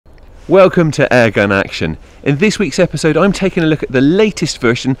Welcome to Airgun Action. In this week's episode I'm taking a look at the latest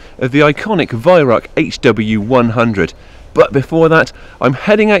version of the iconic Weihrauch HW100. But before that I'm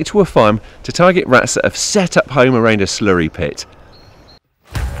heading out to a farm to target rats that have set up home around a slurry pit.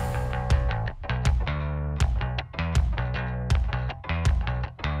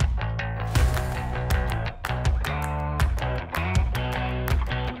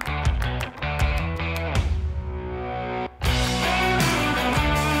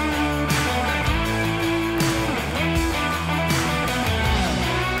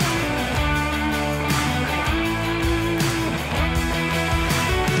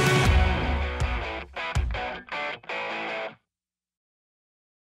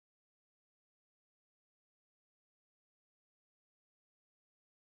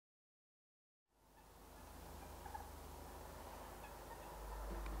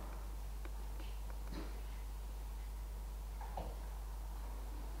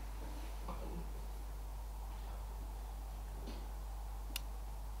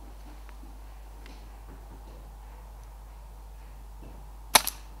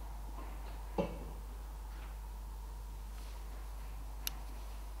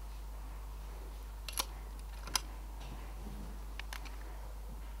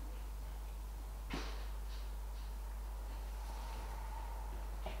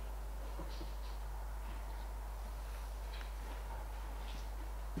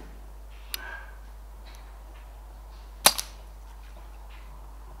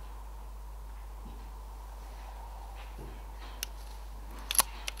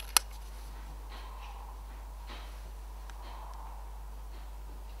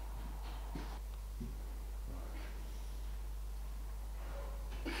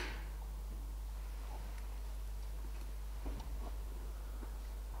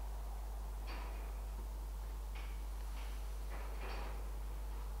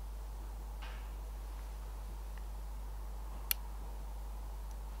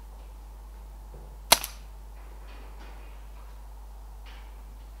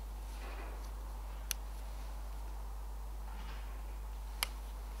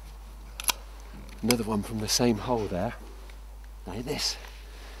 Another one from the same hole there. Now this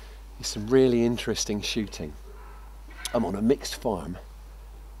is some really interesting shooting. I'm on a mixed farm,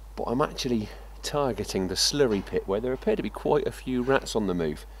 but I'm actually targeting the slurry pit where there appear to be quite a few rats on the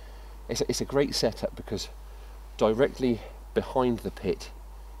move. It's a great setup because directly behind the pit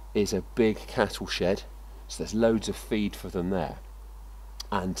is a big cattle shed, so there's loads of feed for them there.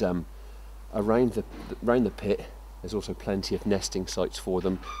 And around the pit there's also plenty of nesting sites for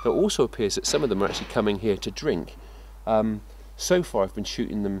them. It also appears that some of them are actually coming here to drink. So far I've been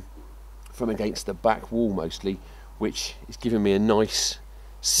shooting them from against the back wall mostly, which is giving me a nice,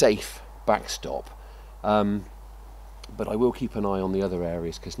 safe backstop. But I will keep an eye on the other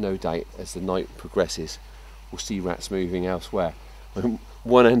areas because no doubt as the night progresses we'll see rats moving elsewhere.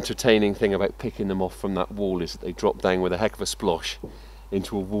 One entertaining thing about picking them off from that wall is that they drop down with a heck of a splosh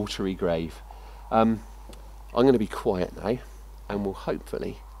into a watery grave. I'm going to be quiet now and we'll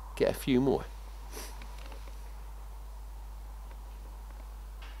hopefully get a few more.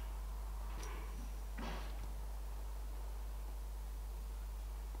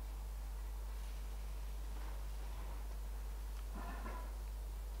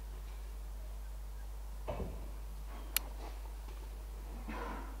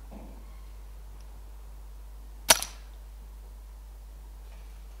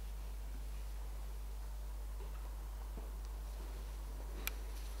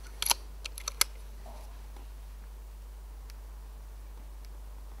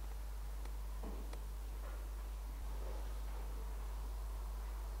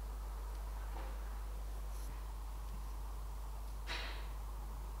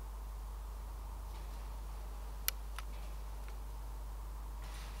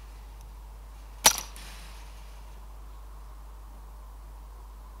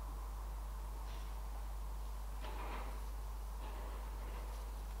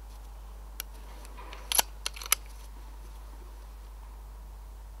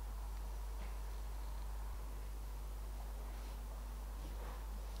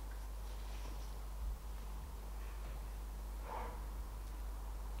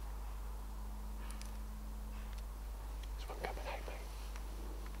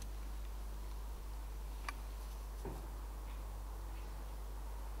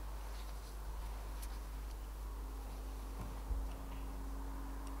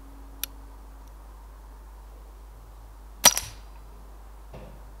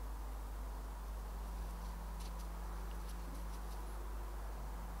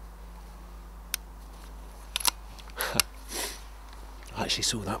 actually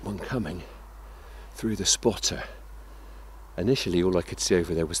saw that one coming through the spotter. Initially all I could see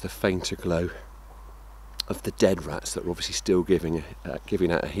over there was the fainter glow of the dead rats that were obviously still giving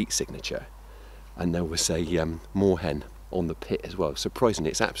out a heat signature, and there was a moorhen on the pit as well.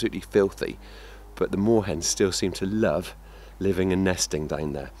 Surprisingly, it's absolutely filthy, but the moorhens still seem to love living and nesting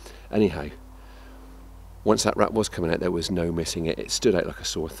down there. Anyhow, once that rat was coming out, there was no missing it. It stood out like a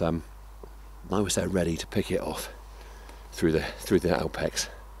sore thumb. I was there ready to pick it off through the Alpex.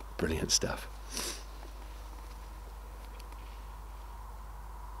 Brilliant stuff.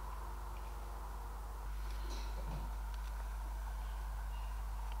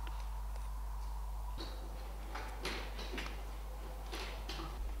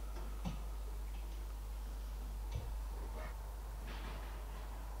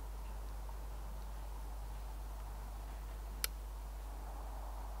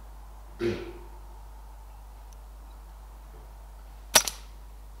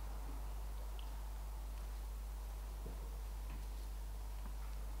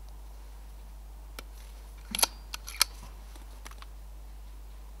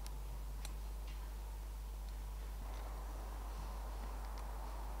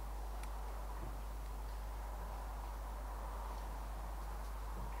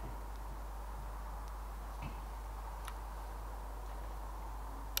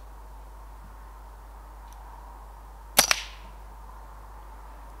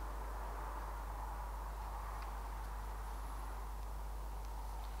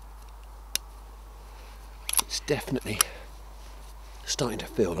 It's definitely starting to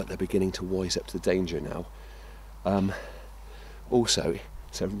feel like they're beginning to wise up to the danger now. Also,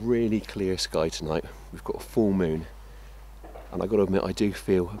 it's a really clear sky tonight. We've got a full moon, and I've got to admit I do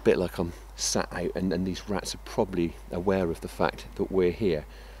feel a bit like I'm sat out, and these rats are probably aware of the fact that we're here.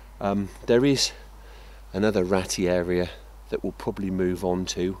 There is another ratty area that we'll probably move on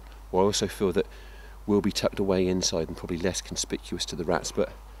to, where I also feel that we'll be tucked away inside and probably less conspicuous to the rats,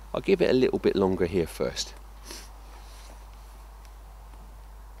 but I'll give it a little bit longer here first.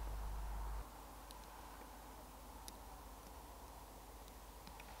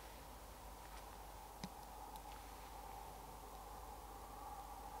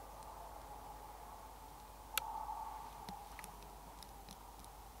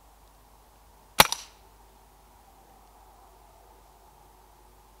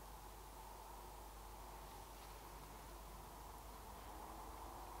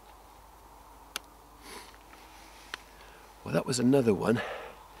 Well, that was another one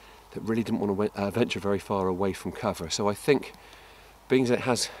that really didn't want to venture very far away from cover. So I think, being that it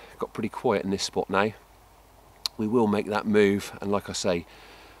has got pretty quiet in this spot now, we will make that move, and like I say,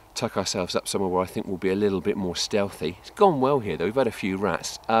 tuck ourselves up somewhere where I think we'll be a little bit more stealthy. It's gone well here though, we've had a few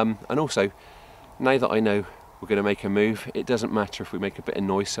rats. And also, now that I know we're going to make a move, it doesn't matter if we make a bit of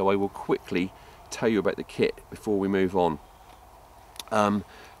noise, so I will quickly tell you about the kit before we move on.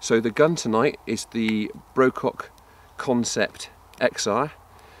 So the gun tonight is the Brocock Concept XR,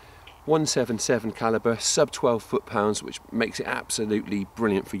 177 caliber, sub 12 foot-pounds, which makes it absolutely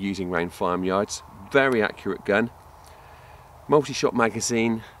brilliant for using round farmyards. Very accurate gun. Multi-shot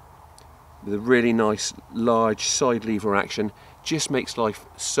magazine with a really nice large side lever action. Just makes life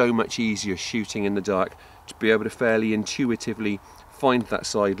so much easier shooting in the dark, to be able to fairly intuitively find that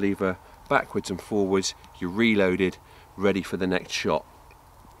side lever backwards and forwards. You're reloaded, ready for the next shot.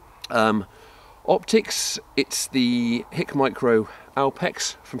 Optics, it's the HikMicro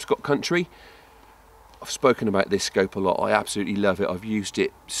Alpex from Scott Country. I've spoken about this scope a lot. I absolutely love it. I've used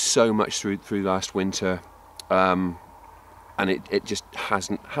it so much through last winter, and it just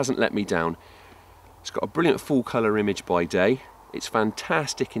hasn't let me down. It's got a brilliant full colour image by day. It's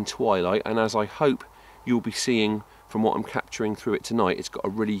fantastic in twilight, and as I hope you'll be seeing from what I'm capturing through it tonight, it's got a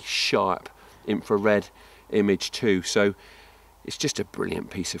really sharp infrared image too. So it's just a brilliant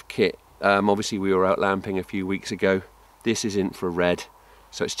piece of kit. Obviously we were out lamping a few weeks ago. This is infrared,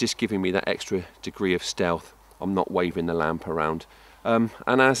 so it's just giving me that extra degree of stealth. I'm not waving the lamp around. And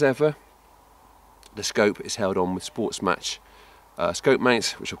as ever, the scope is held on with Sports Match scope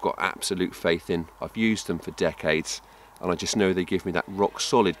mounts, which I've got absolute faith in. I've used them for decades, and I just know they give me that rock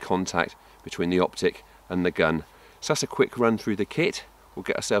solid contact between the optic and the gun. So that's a quick run through the kit. We'll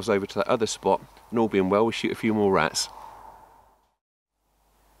get ourselves over to that other spot, and all being well, we'll shoot a few more rats.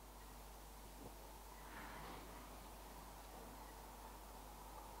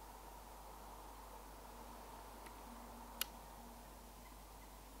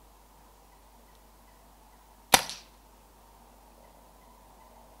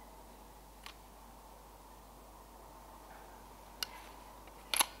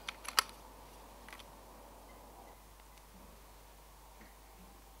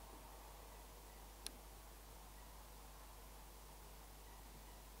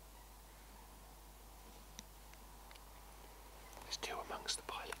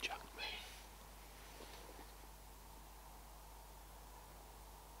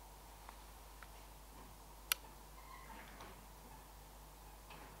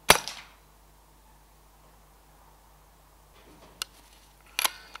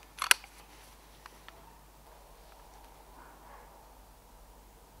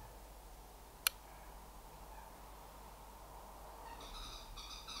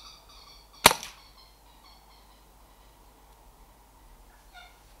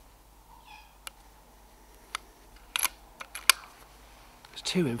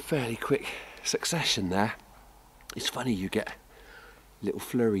 two in fairly quick succession there. It's funny, you get little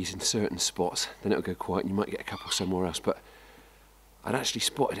flurries in certain spots, then it'll go quiet and you might get a couple somewhere else, but I'd actually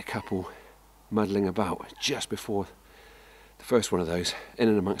spotted a couple muddling about just before the first one of those, in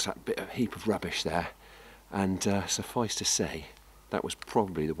and amongst that bit of heap of rubbish there, and suffice to say, that was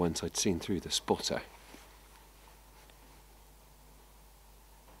probably the ones I'd seen through the spotter.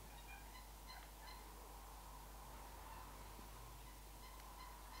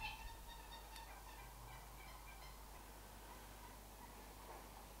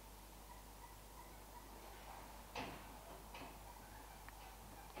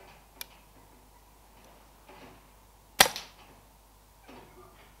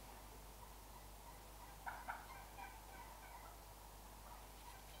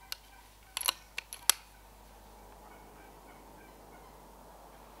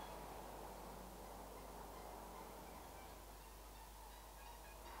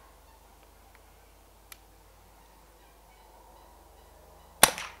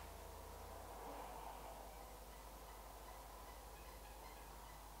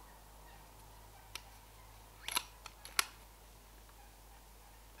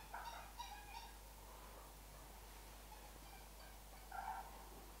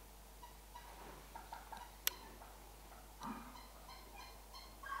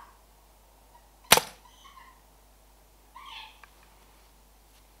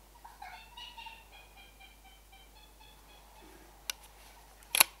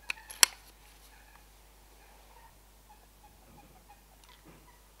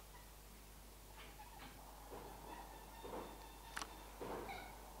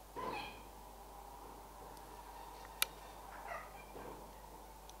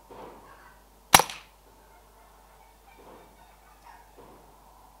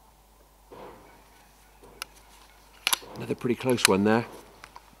 Another pretty close one there.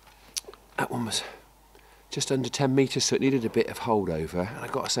 That one was just under 10 metres, so it needed a bit of holdover. And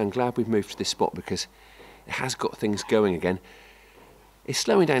I've got to say, I'm glad we've moved to this spot because it has got things going again. It's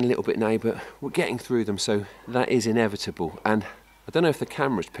slowing down a little bit now, but we're getting through them, so that is inevitable. And I don't know if the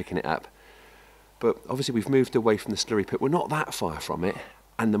camera's picking it up, but obviously we've moved away from the slurry pit. We're not that far from it,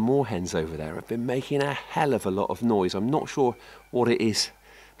 and the moorhens over there have been making a hell of a lot of noise. I'm not sure what it is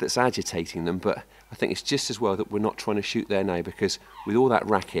that's agitating them, but I think it's just as well that we're not trying to shoot there now, because with all that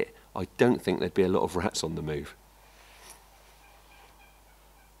racket, I don't think there'd be a lot of rats on the move.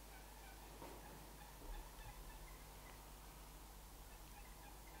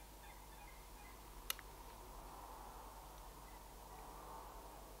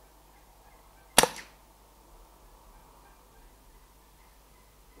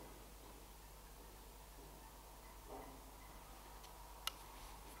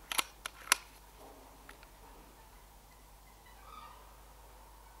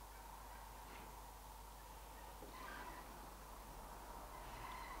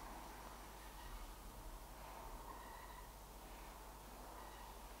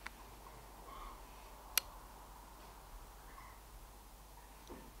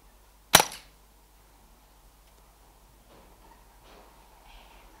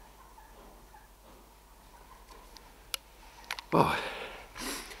 Oh,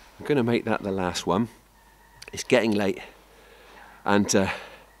 I'm going to make that the last one. It's getting late, and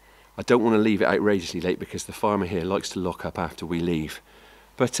I don't want to leave it outrageously late because the farmer here likes to lock up after we leave.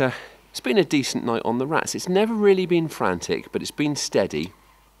 But it's been a decent night on the rats. It's never really been frantic, but it's been steady,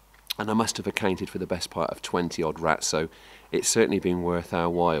 and I must have accounted for the best part of 20 odd rats, so it's certainly been worth our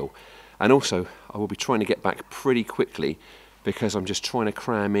while. And also, I will be trying to get back pretty quickly because I'm just trying to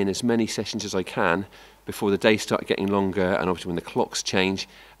cram in as many sessions as I can before the days start getting longer, and obviously when the clocks change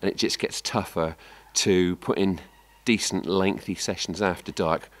and it just gets tougher to put in decent lengthy sessions after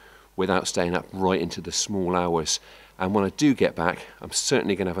dark without staying up right into the small hours. And when I do get back, I'm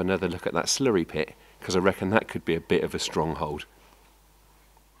certainly going to have another look at that slurry pit, because I reckon that could be a bit of a stronghold.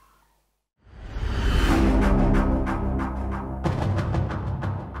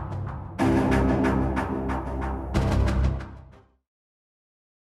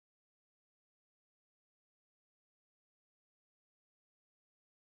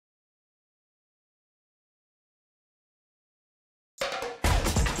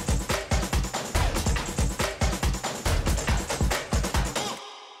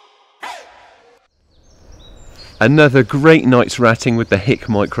 Another great night's ratting with the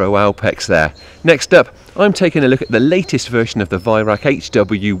HikMicro Alpex there. Next up, I'm taking a look at the latest version of the Weihrauch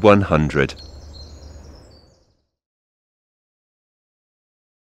HW100.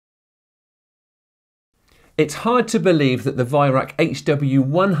 It's hard to believe that the Weihrauch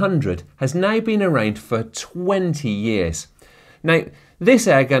HW100 has now been around for 20 years. Now, This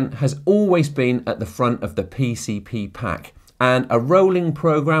airgun has always been at the front of the PCP pack, and a rolling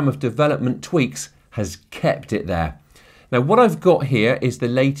programme of development tweaks has kept it there. Now what I've got here is the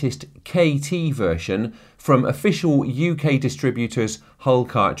latest KT version from official UK distributors Hull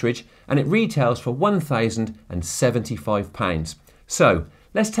cartridge, and it retails for £1,075. So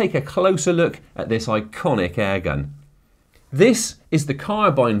let's take a closer look at this iconic airgun. This is the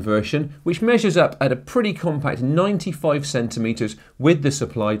carbine version, which measures up at a pretty compact 95 centimetres with the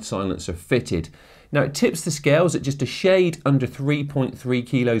supplied silencer fitted. Now it tips the scales at just a shade under 3.3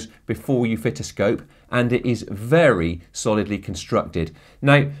 kilos before you fit a scope, and it is very solidly constructed.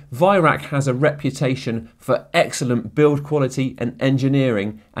 Now Weihrauch has a reputation for excellent build quality and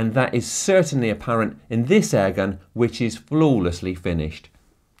engineering, and that is certainly apparent in this airgun, which is flawlessly finished.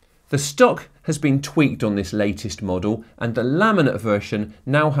 The stock has been tweaked on this latest model, and the laminate version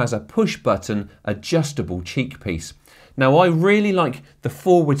now has a push button adjustable cheek piece. Now I really like the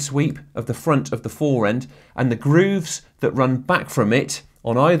forward sweep of the front of the forend, and the grooves that run back from it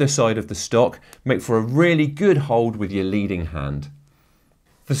on either side of the stock make for a really good hold with your leading hand.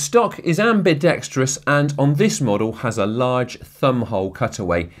 The stock is ambidextrous, and on this model has a large thumb hole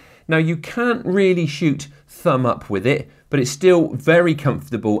cutaway. Now you can't really shoot thumb up with it, but it's still very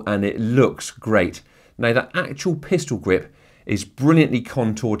comfortable and it looks great. Now the actual pistol grip is brilliantly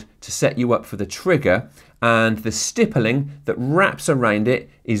contoured to set you up for the trigger, and the stippling that wraps around it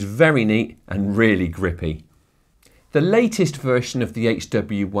is very neat and really grippy. The latest version of the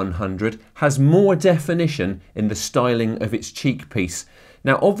HW100 has more definition in the styling of its cheek piece.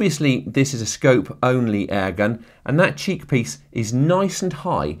 Now obviously this is a scope only airgun, and that cheek piece is nice and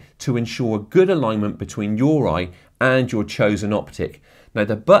high to ensure good alignment between your eye and your chosen optic. Now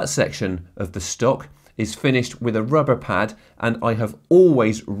the butt section of the stock is finished with a rubber pad, and I have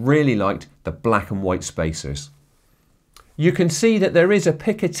always really liked the black and white spacers. You can see that there is a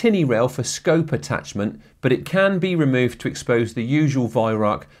Picatinny rail for scope attachment, but it can be removed to expose the usual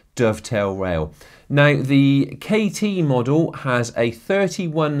Weihrauch dovetail rail. Now the KT model has a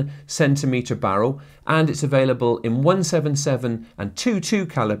 31 centimetre barrel, and it's available in 177 and 22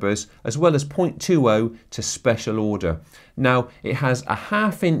 calibers, as well as .20 to special order. Now it has a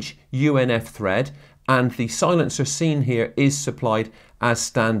 1/2 inch UNF thread, and the silencer seen here is supplied as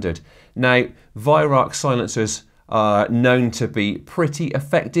standard. Now Weihrauch silencers are known to be pretty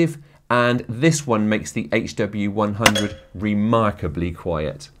effective, and this one makes the HW100 remarkably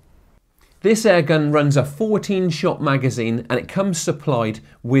quiet. This airgun runs a 14-shot magazine, and it comes supplied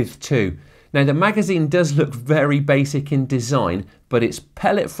with 2. Now the magazine does look very basic in design, but it's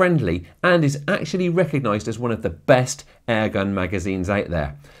pellet friendly and is actually recognised as one of the best airgun magazines out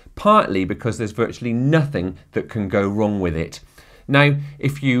there, partly because there's virtually nothing that can go wrong with it. Now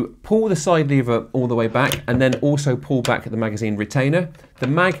if you pull the side lever all the way back and then also pull back at the magazine retainer, the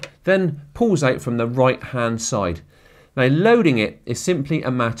mag then pulls out from the right hand side. Now loading it is simply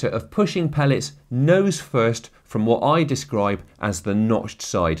a matter of pushing pellets nose first from what I describe as the notched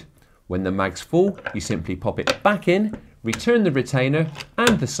side. When the mag's full, you simply pop it back in, return the retainer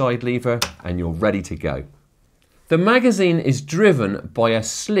and the side lever, and you're ready to go. The magazine is driven by a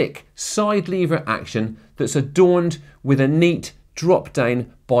slick side lever action that's adorned with a neat drop down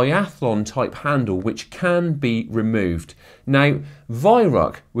biathlon type handle which can be removed. Now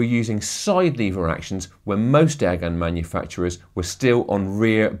Weihrauch were using side lever actions when most airgun manufacturers were still on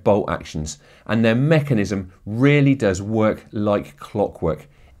rear bolt actions, and their mechanism really does work like clockwork.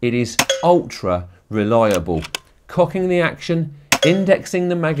 It is ultra reliable, cocking the action, indexing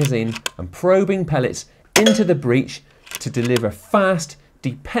the magazine and probing pellets into the breech to deliver fast,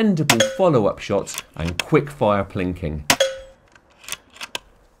 dependable follow-up shots and quick fire plinking.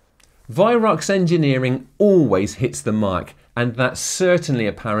 Weihrauch's engineering always hits the mark, and that's certainly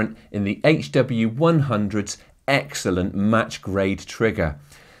apparent in the HW100's excellent match grade trigger.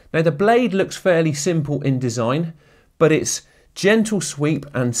 Now the blade looks fairly simple in design, but its gentle sweep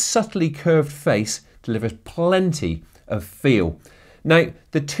and subtly curved face delivers plenty of feel. Now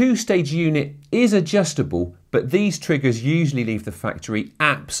the 2-stage unit is adjustable, but these triggers usually leave the factory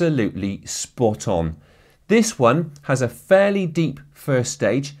absolutely spot on. This one has a fairly deep first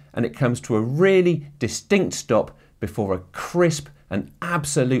stage, and it comes to a really distinct stop before a crisp and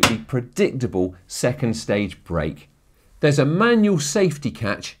absolutely predictable second stage break. There's a manual safety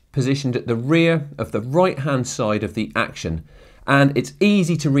catch positioned at the rear of the right hand side of the Action, and it's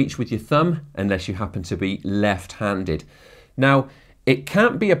easy to reach with your thumb unless you happen to be left-handed. Now it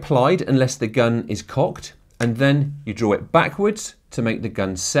can't be applied unless the gun is cocked, and then you draw it backwards to make the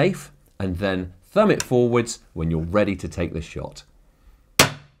gun safe, and then thumb it forwards when you're ready to take the shot.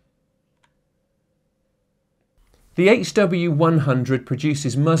 The HW100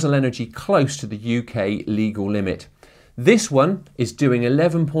 produces muzzle energy close to the UK legal limit. This one is doing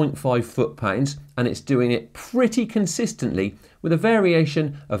 11.5 foot-pounds, and it's doing it pretty consistently with a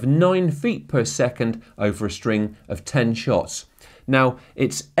variation of 9 feet per second over a string of 10 shots. Now,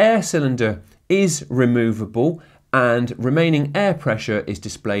 its air cylinder is removable and remaining air pressure is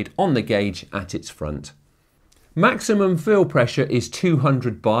displayed on the gauge at its front. Maximum fill pressure is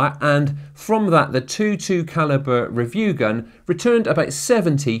 200 bar, and from that the .22 caliber review gun returned about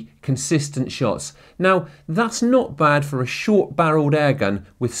 70 consistent shots. Now, that's not bad for a short barreled airgun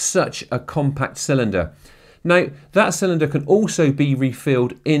with such a compact cylinder. Now, that cylinder can also be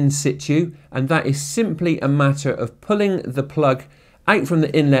refilled in situ, and that is simply a matter of pulling the plug out from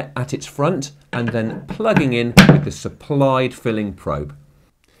the inlet at its front and then plugging in with the supplied filling probe.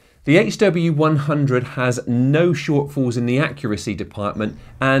 The HW100 has no shortfalls in the accuracy department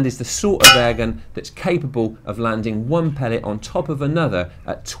and is the sort of airgun that's capable of landing one pellet on top of another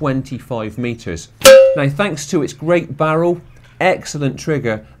at 25 metres. Now, thanks to its great barrel, excellent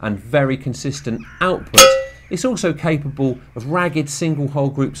trigger and very consistent output, it's also capable of ragged single hole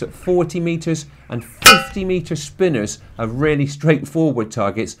groups at 40 metres and 50 metre spinners of really straightforward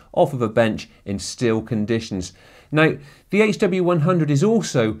targets off of a bench in still conditions. Now, the HW100 is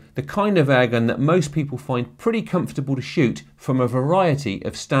also the kind of airgun that most people find pretty comfortable to shoot from a variety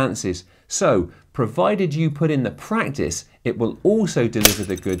of stances. So, provided you put in the practice, it will also deliver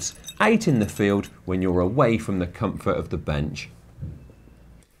the goods out in the field when you're away from the comfort of the bench.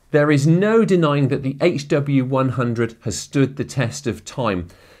 There is no denying that the HW100 has stood the test of time.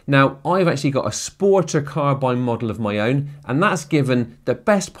 Now, I've actually got a Sporter carbine model of my own, and that's given the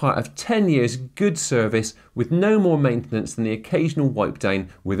best part of 10 years good service with no more maintenance than the occasional wipe down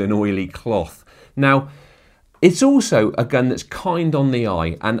with an oily cloth. Now, it's also a gun that's kind on the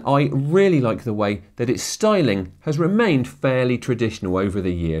eye, and I really like the way that its styling has remained fairly traditional over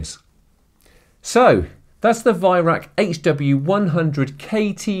the years. So, that's the Weihrauch HW100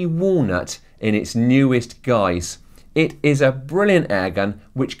 KT Walnut in its newest guise. It is a brilliant airgun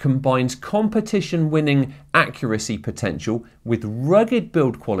which combines competition-winning accuracy potential with rugged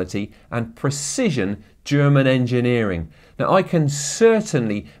build quality and precision German engineering. Now, I can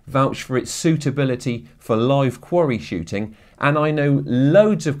certainly vouch for its suitability for live quarry shooting, and I know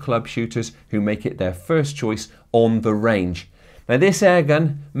loads of club shooters who make it their first choice on the range. Now, this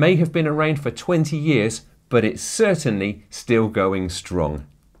airgun may have been around for 20 years, but it's certainly still going strong.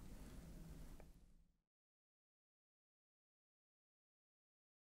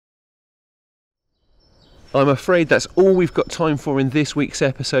 I'm afraid that's all we've got time for in this week's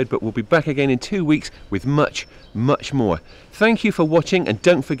episode, but we'll be back again in 2 weeks with much more. Thank you for watching, and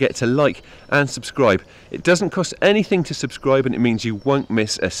don't forget to like and subscribe. It doesn't cost anything to subscribe, and it means you won't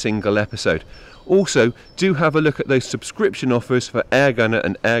miss a single episode. Also, do have a look at those subscription offers for Airgunner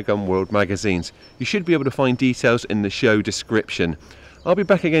and Airgun World magazines. You should be able to find details in the show description. I'll be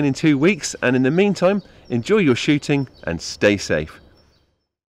back again in 2 weeks, and in the meantime, enjoy your shooting and stay safe.